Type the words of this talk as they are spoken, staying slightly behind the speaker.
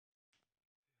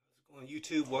On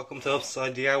YouTube, welcome to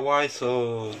Upside DIY.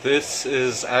 So this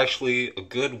is actually a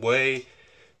good way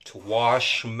to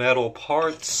wash metal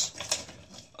parts.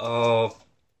 I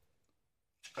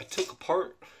took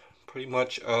apart pretty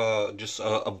much just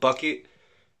a bucket,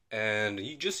 and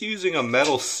just using a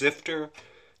metal sifter,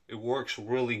 it works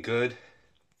really good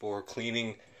for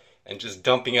cleaning and just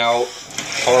dumping out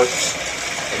parts.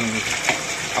 And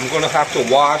I'm gonna have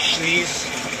to wash these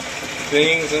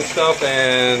things and stuff,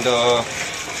 and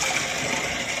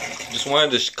just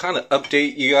wanted to kind of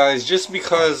update you guys just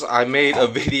because I made a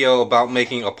video about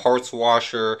making a parts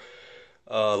washer.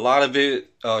 A lot of it,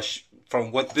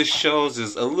 from what this shows,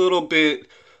 is a little bit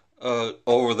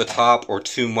over the top or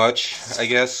too much, I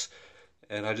guess.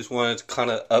 And I just wanted to kind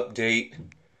of update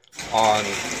on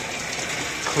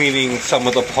cleaning some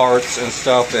of the parts and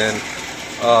stuff. And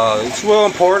it's real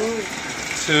important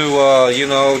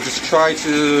to, just try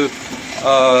to,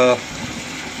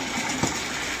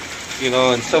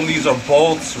 and some of these are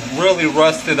bolts really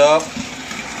rusted up.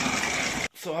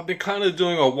 So I've been kind of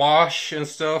doing a wash and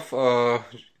stuff,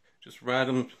 just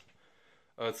random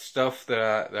stuff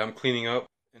that I'm cleaning up.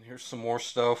 And here's some more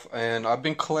stuff. And I've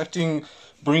been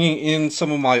bringing in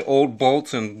some of my old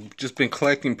bolts and just been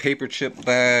collecting paper chip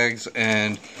bags.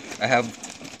 And I have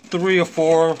 3 or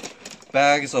 4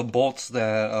 bags of bolts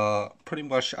that pretty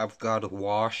much I've got to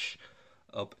wash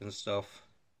up and stuff.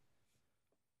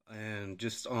 And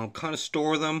just kind of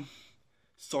store them,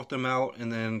 sort them out,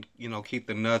 and then keep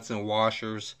the nuts and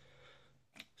washers.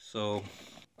 So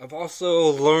I've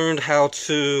also learned how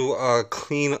to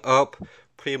clean up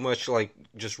pretty much like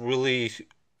just really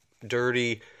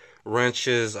dirty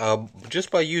wrenches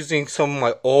just by using some of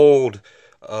my old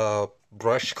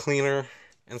brush cleaner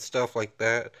and stuff like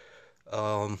that.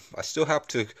 I still have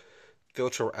to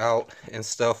filter out and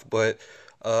stuff, but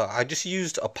I just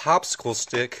used a popsicle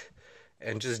stick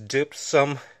and just dipped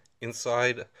some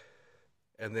inside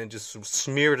and then just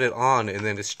smeared it on, and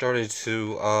then it started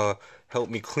to help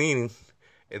me clean.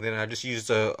 And then I just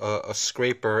used a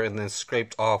scraper and then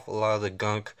scraped off a lot of the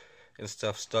gunk and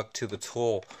stuff stuck to the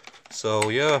tool. So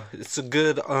yeah, it's a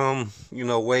good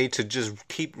way to just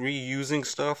keep reusing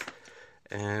stuff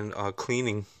and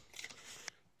cleaning.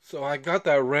 So I got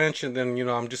that wrench, and then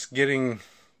I'm just getting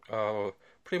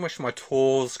pretty much my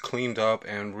tools cleaned up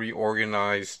and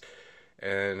reorganized.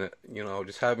 And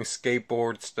just having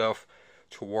skateboard stuff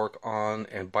to work on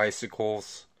and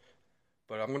bicycles.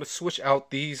 But I'm going to switch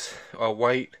out these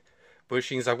white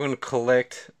bushings. I'm going to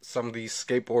collect some of these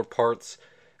skateboard parts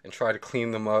and try to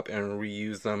clean them up and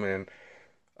reuse them, and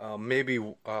maybe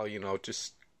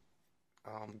just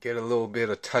get a little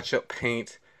bit of touch-up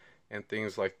paint and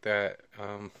things like that,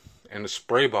 and a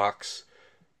spray box.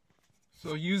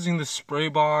 So using the spray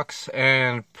box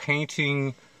and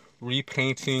painting,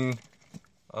 repainting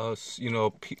nuts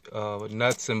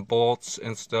and bolts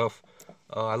and stuff.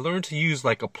 I learned to use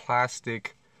like a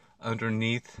plastic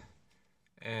underneath,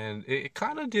 and it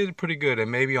kind of did pretty good. And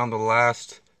maybe on the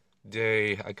last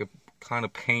day I could kind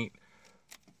of paint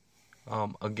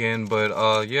again,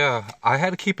 but yeah, I had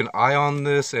to keep an eye on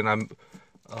this, and I'm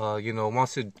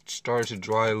once it started to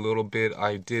dry a little bit,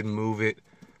 I did move it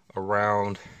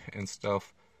around and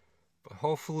stuff. But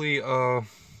hopefully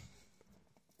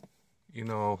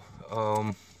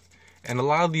and a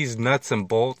lot of these nuts and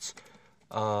bolts,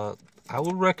 I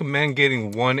would recommend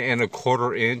getting 1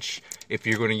 1/4 inch if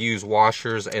you're going to use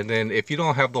washers. And then if you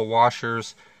don't have the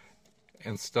washers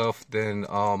and stuff, then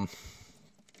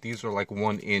these are like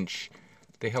 1 inch.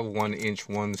 They have 1 inch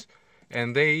ones,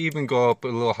 and they even go up a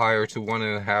little higher to 1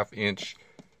 1/2 inch.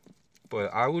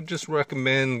 But I would just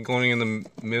recommend going in the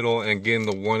middle and getting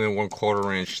the 1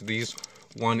 1/4 inch. These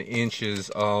 1 inches,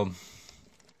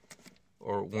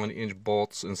 or 1 inch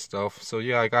bolts and stuff. So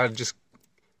yeah, I gotta just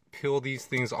peel these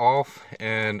things off,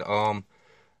 and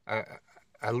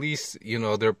at least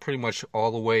they're pretty much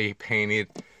all the way painted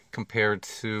compared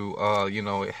to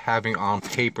having on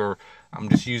paper. I'm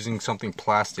just using something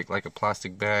plastic, like a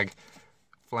plastic bag,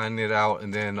 flatten it out,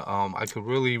 and then I could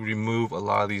really remove a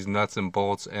lot of these nuts and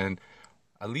bolts, and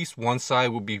at least one side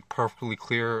will be perfectly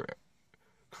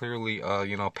clearly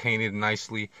painted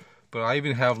nicely. But I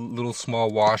even have little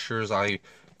small washers. I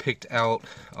picked out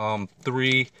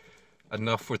 3,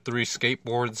 enough for 3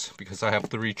 skateboards, because I have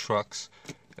 3 trucks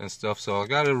and stuff. So I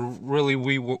gotta really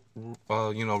remove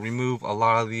a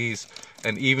lot of these,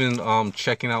 and even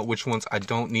checking out which ones I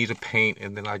don't need to paint,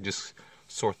 and then I just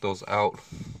sort those out.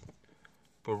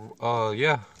 But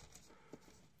yeah,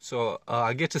 so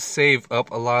I get to save up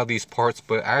a lot of these parts,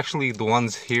 but actually the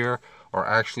ones here are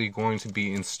actually going to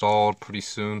be installed pretty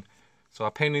soon. So I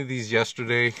painted these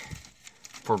yesterday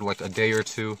for like a day or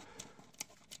two,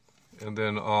 and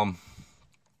then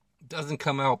doesn't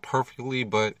come out perfectly,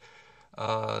 but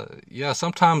yeah,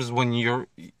 sometimes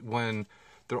when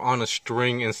they're on a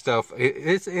string and stuff,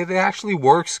 it actually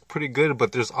works pretty good,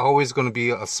 but there's always going to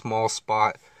be a small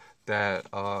spot that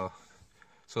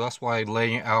so that's why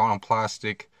laying it out on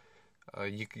plastic,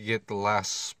 you could get the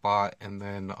last spot and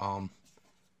then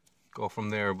go from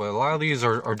there. But a lot of these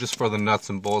are just for the nuts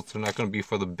and bolts. They're not going to be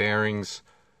for the bearings,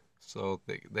 so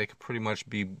they could pretty much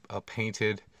be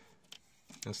painted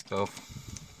and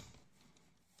stuff.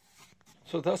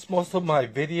 So that's most of my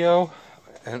video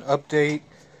and update.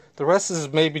 The rest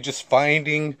is maybe just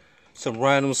finding some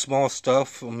random small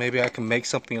stuff, or maybe I can make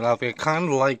something out of it. Kind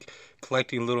of like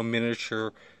collecting little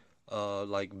miniature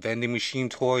like vending machine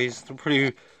toys. They're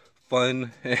pretty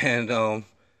fun and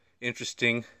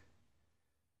interesting.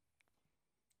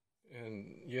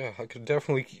 And yeah, I could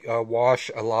definitely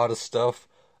wash a lot of stuff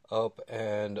up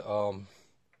and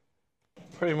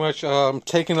pretty much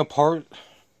taking apart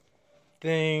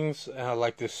things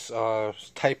like this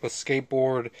type of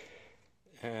skateboard,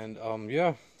 and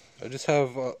yeah, I just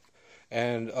have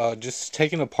and just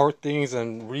taking apart things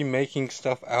and remaking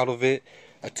stuff out of it.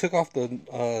 I took off the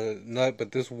nut,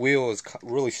 but this wheel is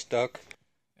really stuck,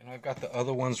 and I've got the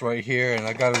other ones right here, and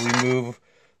I got to remove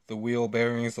the wheel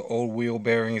bearings, the old wheel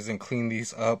bearings, and clean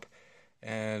these up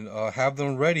and have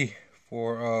them ready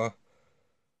for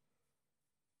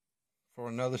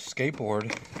another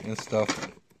skateboard and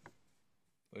stuff.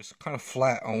 It's kind of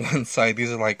flat on one side.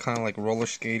 These are like kind of like roller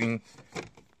skating,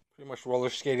 pretty much roller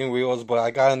skating wheels. But I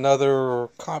got another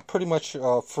pretty much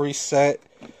free set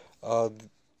of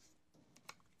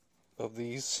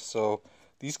these, so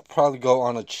these could probably go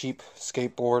on a cheap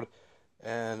skateboard,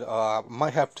 and I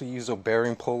might have to use a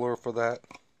bearing puller for that.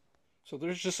 So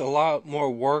there's just a lot more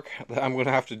work that I'm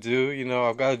gonna have to do. You know,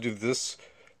 I've got to do this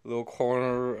little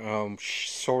corner,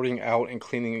 sorting out and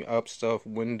cleaning up stuff,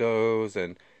 windows,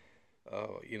 and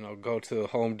you know, go to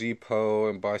Home Depot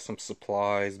and buy some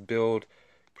supplies, build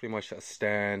pretty much a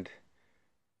stand,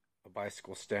 a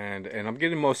bicycle stand, and I'm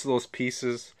getting most of those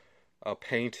pieces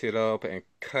painted up and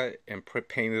cut and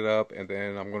painted up, and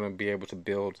then I'm gonna be able to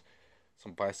build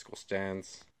some bicycle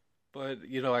stands. But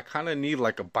you know, I kind of need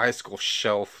like a bicycle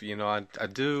shelf. You know, I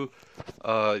do,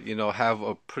 you know, have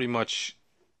a pretty much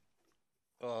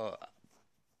uh,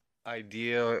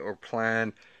 idea or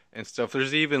plan and stuff.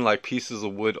 There's even like pieces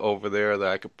of wood over there that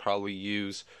I could probably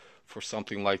use for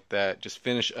something like that. Just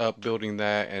finish up building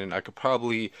that, and I could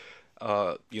probably,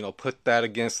 you know, put that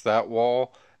against that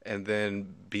wall, and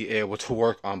then be able to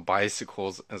work on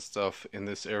bicycles and stuff in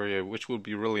this area, which would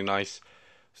be really nice.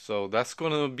 So that's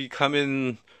gonna be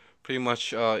coming pretty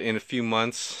much in a few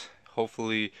months.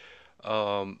 Hopefully,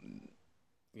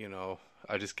 you know,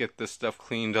 I just get this stuff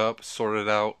cleaned up, sorted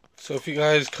out. So if you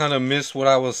guys kind of missed what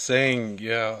I was saying,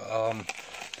 yeah,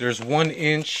 there's 1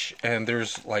 inch and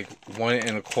there's like 1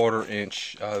 1/4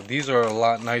 inch. These are a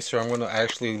lot nicer. I'm gonna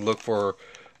actually look for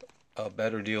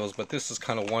better deals, but this is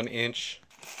kind of 1 inch.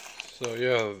 So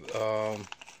yeah,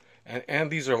 and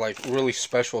these are like really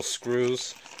special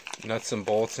screws, nuts and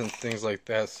bolts and things like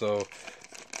that. So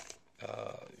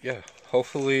yeah,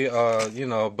 hopefully, you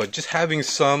know, but just having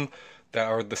some that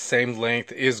are the same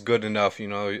length is good enough, you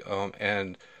know,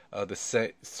 and the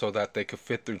set so that they could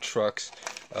fit through trucks.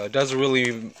 It doesn't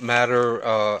really matter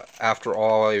after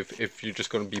all if you're just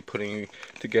going to be putting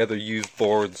together used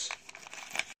boards.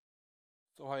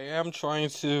 So I am trying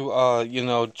to, you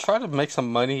know, try to make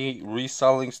some money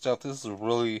reselling stuff. This is a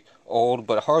really old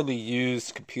but hardly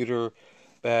used computer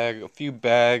bag, a few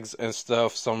bags and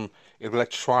stuff, some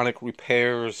electronic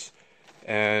repairs,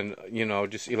 and you know,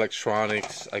 just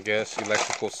electronics, I guess,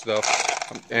 electrical stuff,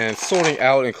 and sorting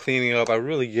out and cleaning up. I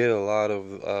really get a lot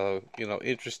of you know,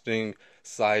 interesting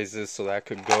sizes so that I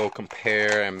could go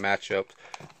compare and match up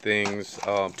things,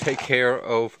 take care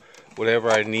of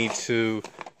whatever I need to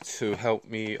help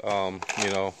me you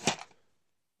know,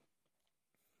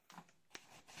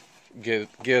 get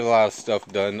a lot of stuff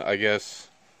done, I guess.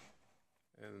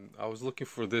 And I was looking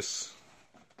for this,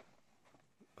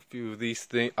 a few of these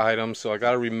items, so I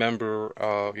gotta remember,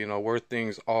 you know, where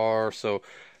things are. So,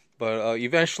 but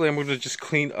eventually, I'm gonna just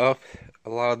clean up a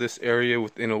lot of this area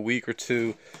within a week or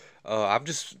two. I've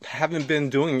just haven't been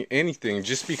doing anything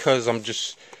just because I'm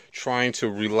just trying to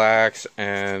relax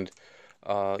and,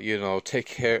 you know, take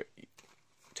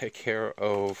care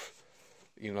of,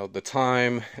 you know, the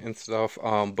time and stuff.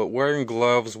 But wearing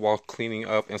gloves while cleaning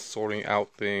up and sorting out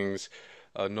things,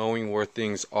 knowing where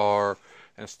things are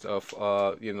and stuff,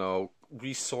 you know,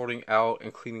 resorting out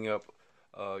and cleaning up,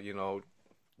 you know,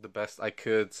 the best I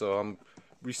could. So I'm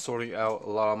resorting out a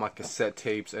lot of my cassette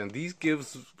tapes, and these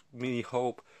gives me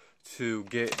hope to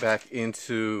get back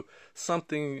into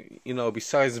something, you know,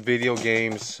 besides video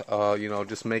games. You know,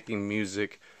 just making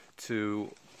music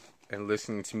to and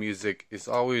listening to music is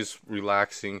always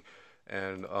relaxing,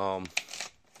 and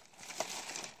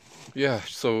yeah,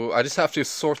 so I just have to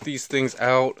sort these things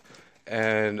out,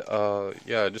 and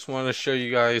yeah, I just want to show you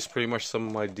guys pretty much some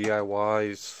of my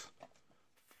DIYs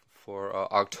for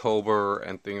October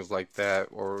and things like that,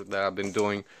 or that I've been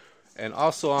doing. And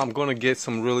also, I'm going to get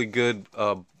some really good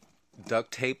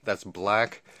duct tape that's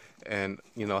black, and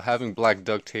you know, having black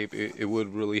duct tape, it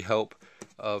would really help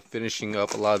finishing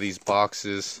up a lot of these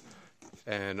boxes,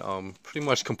 and pretty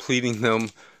much completing them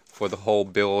for the whole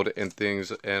build and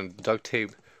things, and duct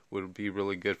tape would be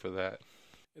really good for that.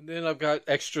 And then I've got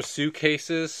extra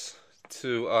suitcases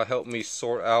to help me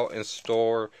sort out and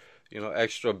store, you know,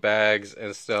 extra bags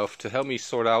and stuff to help me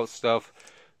sort out stuff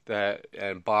that,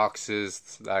 and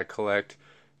boxes that I collect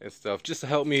and stuff, just to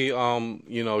help me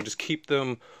you know, just keep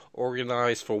them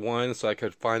organized for one, so I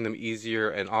could find them easier,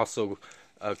 and also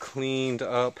cleaned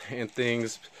up and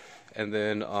things. And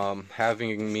then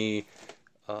having me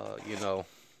you know,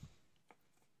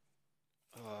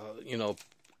 you know,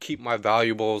 keep my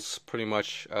valuables pretty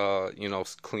much you know,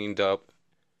 cleaned up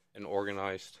and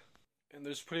organized. And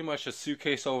there's pretty much a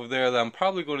suitcase over there that I'm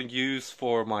probably going to use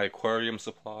for my aquarium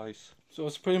supplies. So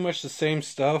it's pretty much the same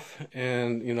stuff,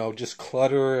 and you know, just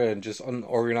clutter and just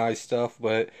unorganized stuff.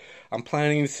 But I'm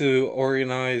planning to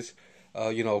organize,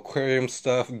 you know, aquarium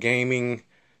stuff, gaming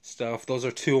stuff. Those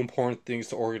are two important things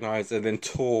to organize, and then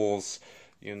tools,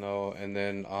 you know. And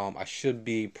then I should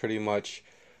be pretty much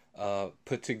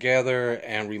put together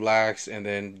and relaxed, and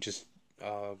then just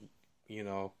you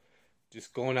know,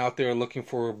 just going out there looking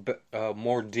for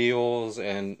more deals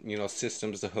and, you know,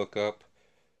 systems to hook up.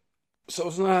 So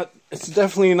it's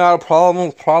definitely not a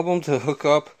problem to hook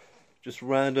up just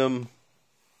random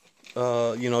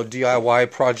you know,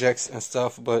 DIY projects and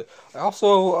stuff. But I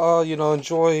also you know,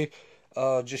 enjoy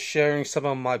just sharing some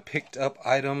of my picked up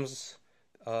items.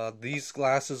 These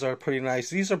glasses are pretty nice.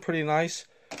 These are pretty nice.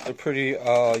 They're pretty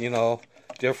you know,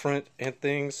 different and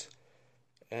things.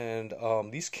 And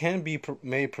these can be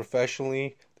made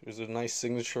professionally. There's a nice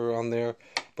signature on there,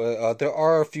 but there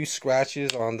are a few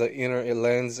scratches on the inner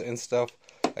lens and stuff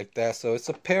like that. So it's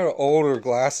a pair of older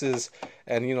glasses,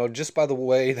 and you know, just by the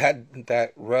way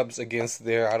that rubs against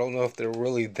there, I don't know if they're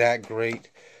really that great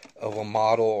of a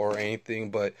model or anything.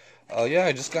 But yeah,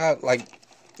 I just got, like,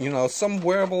 you know, some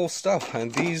wearable stuff,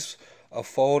 and these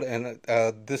fold, and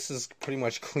this is pretty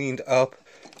much cleaned up,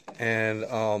 and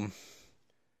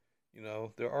you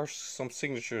know, there are some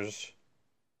signatures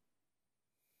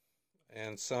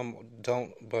and some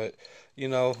don't, but you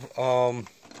know,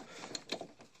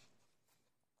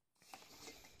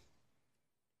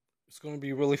 it's going to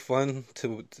be really fun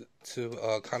to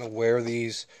kind of wear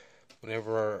these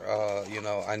whenever you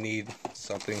know, I need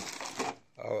something.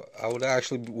 I would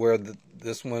actually wear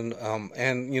this one,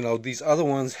 and you know, these other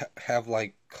ones have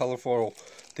like colorful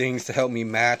things to help me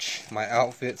match my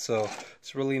outfit, so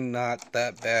it's really not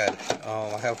that bad.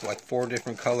 I have like 4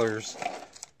 different colors,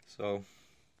 so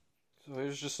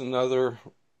here's just another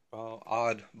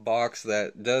odd box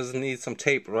that does need some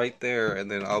tape right there,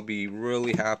 and then I'll be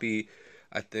really happy,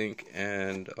 I think.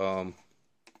 And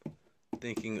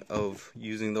thinking of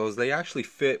using those. They actually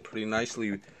fit pretty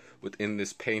nicely within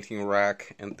this painting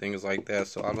rack and things like that,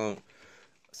 so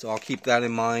I'll keep that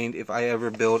in mind if I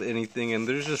ever build anything. And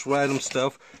there's just random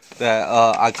stuff that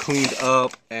I cleaned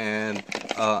up and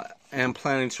am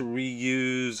planning to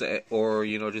reuse, or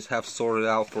you know, just have sorted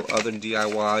out for other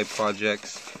DIY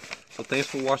projects. So thanks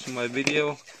for watching my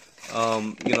video.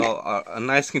 You know, a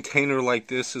nice container like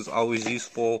this is always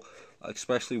useful,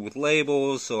 especially with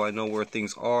labels, so I know where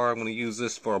things are. I'm going to use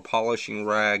this for a polishing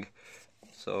rag.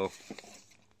 So,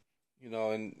 you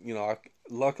know, and you know,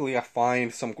 luckily I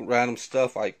find some random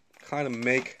stuff. I kind of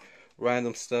make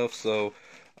random stuff, so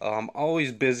I'm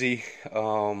always busy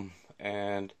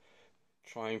and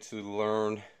trying to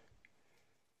learn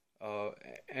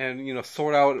and you know,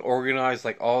 sort out and organize.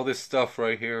 Like, all this stuff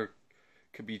right here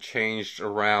could be changed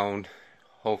around,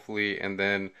 hopefully, and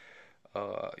then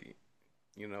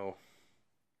you know,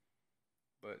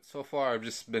 but so far I've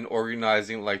just been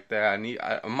organizing like that.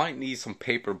 I might need some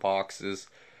paper boxes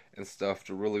and stuff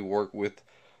to really work with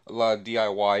a lot of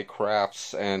DIY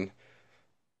crafts and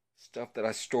stuff that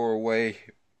I store away.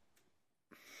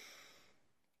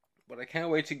 But I can't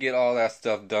wait to get all that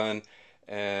stuff done,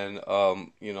 and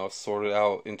you know, sort it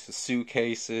out into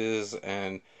suitcases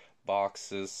and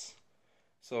boxes.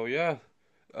 So yeah,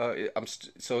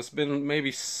 so it's been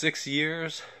maybe 6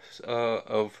 years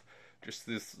of just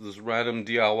this random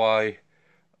DIY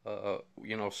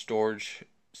you know, storage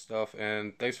stuff.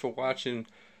 And thanks for watching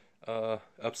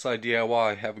Upside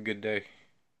DIY. Have a good day.